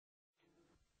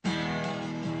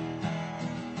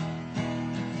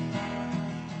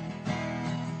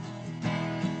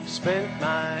Spent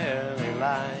my early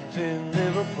life in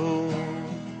Liverpool.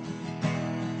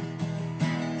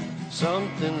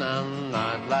 Something I'm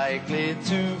not likely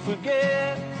to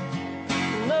forget.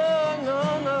 No,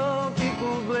 no, no,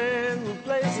 people blend with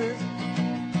places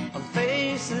and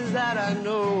faces that I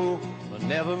know but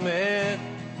never met.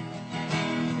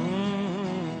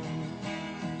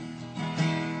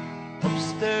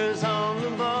 Upstairs on the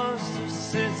bus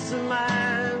sits a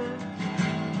man.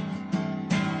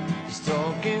 He's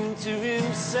talking to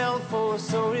himself, or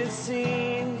so it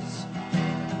seems,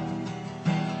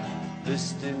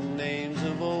 listing names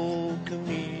of old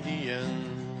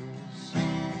comedians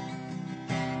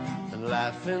and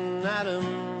laughing at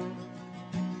them.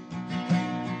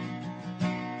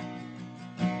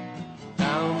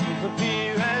 Down the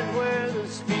pierhead where the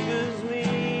speakers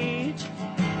meet,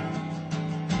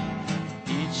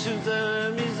 each of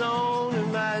them his own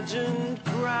imagined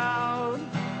crowd,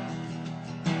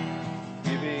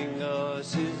 giving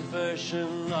us his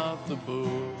version of the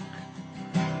book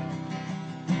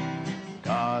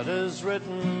God has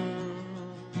written.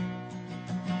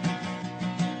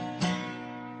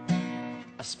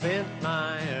 I spent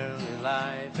my early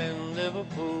life in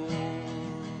Liverpool.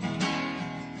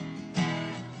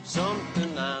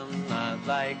 Something I'm not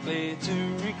likely to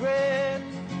regret.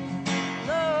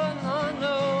 No, no,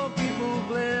 no, people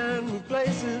blend with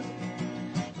places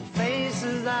and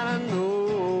faces that I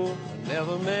know I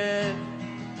never met.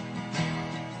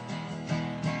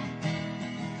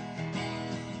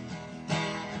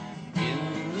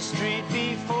 In the street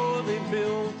before they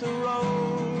built the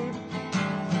road,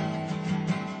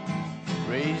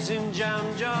 raising jam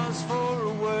jars for a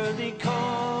worthy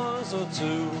cause or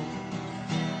two.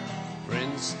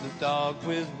 Prince the dog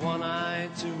with one eye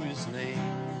to his name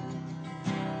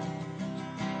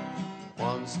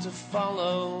wants to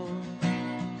follow.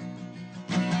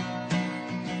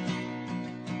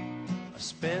 I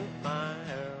spent my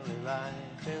early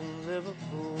life in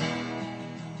Liverpool.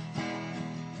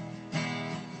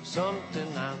 Something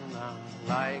I'm not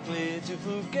likely to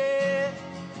forget.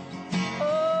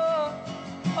 Oh,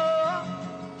 oh,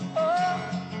 oh,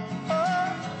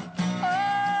 oh, oh,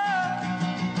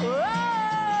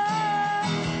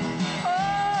 oh,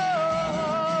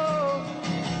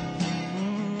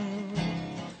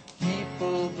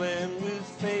 People blend with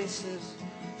faces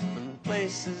and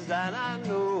places that I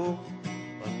know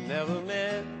but never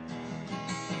met.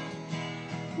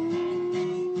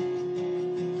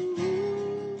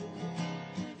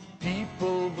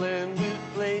 People blend with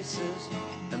places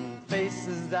and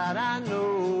faces that I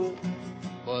know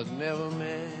but never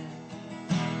met.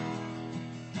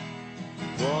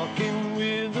 Walking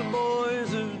with the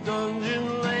boys of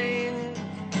Dungeon Lane,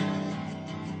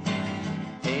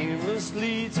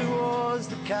 aimlessly towards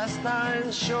the cast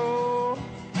iron shore,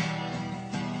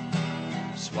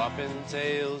 swapping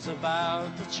tales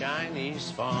about the Chinese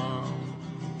farm,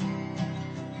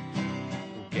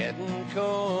 getting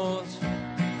caught.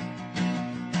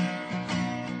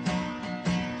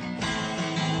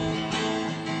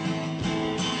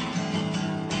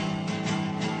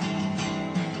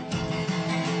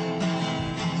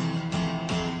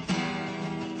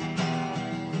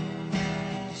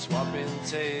 Swapping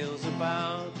tales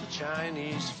about the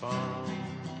Chinese farm,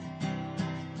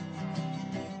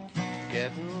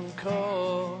 getting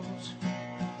caught.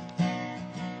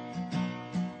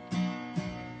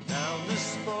 Now the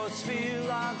sports field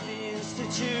of the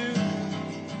Institute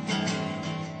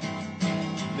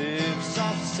lives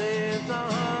off save the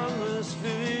harmless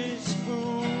village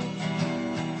food,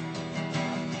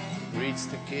 greets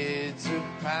the kids who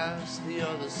pass the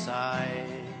other side,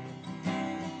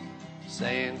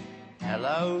 saying,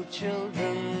 hello,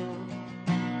 children.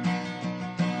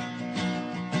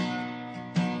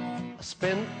 I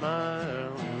spent my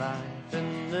early life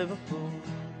in Liverpool.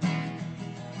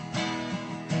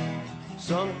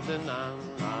 Something I'm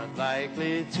not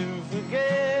likely to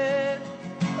forget.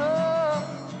 Oh,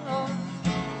 oh,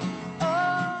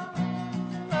 oh,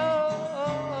 oh,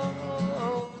 oh,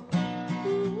 oh. Ooh,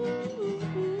 ooh,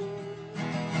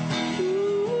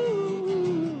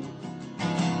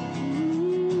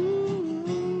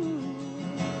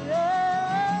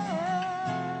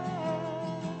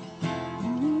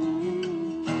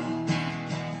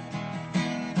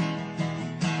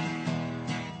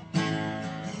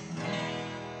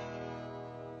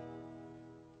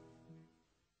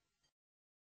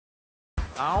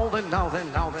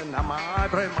 now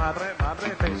madre,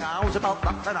 face how's about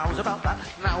that, and how's about that,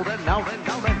 now then,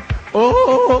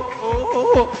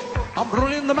 oh, I'm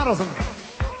running the marathon.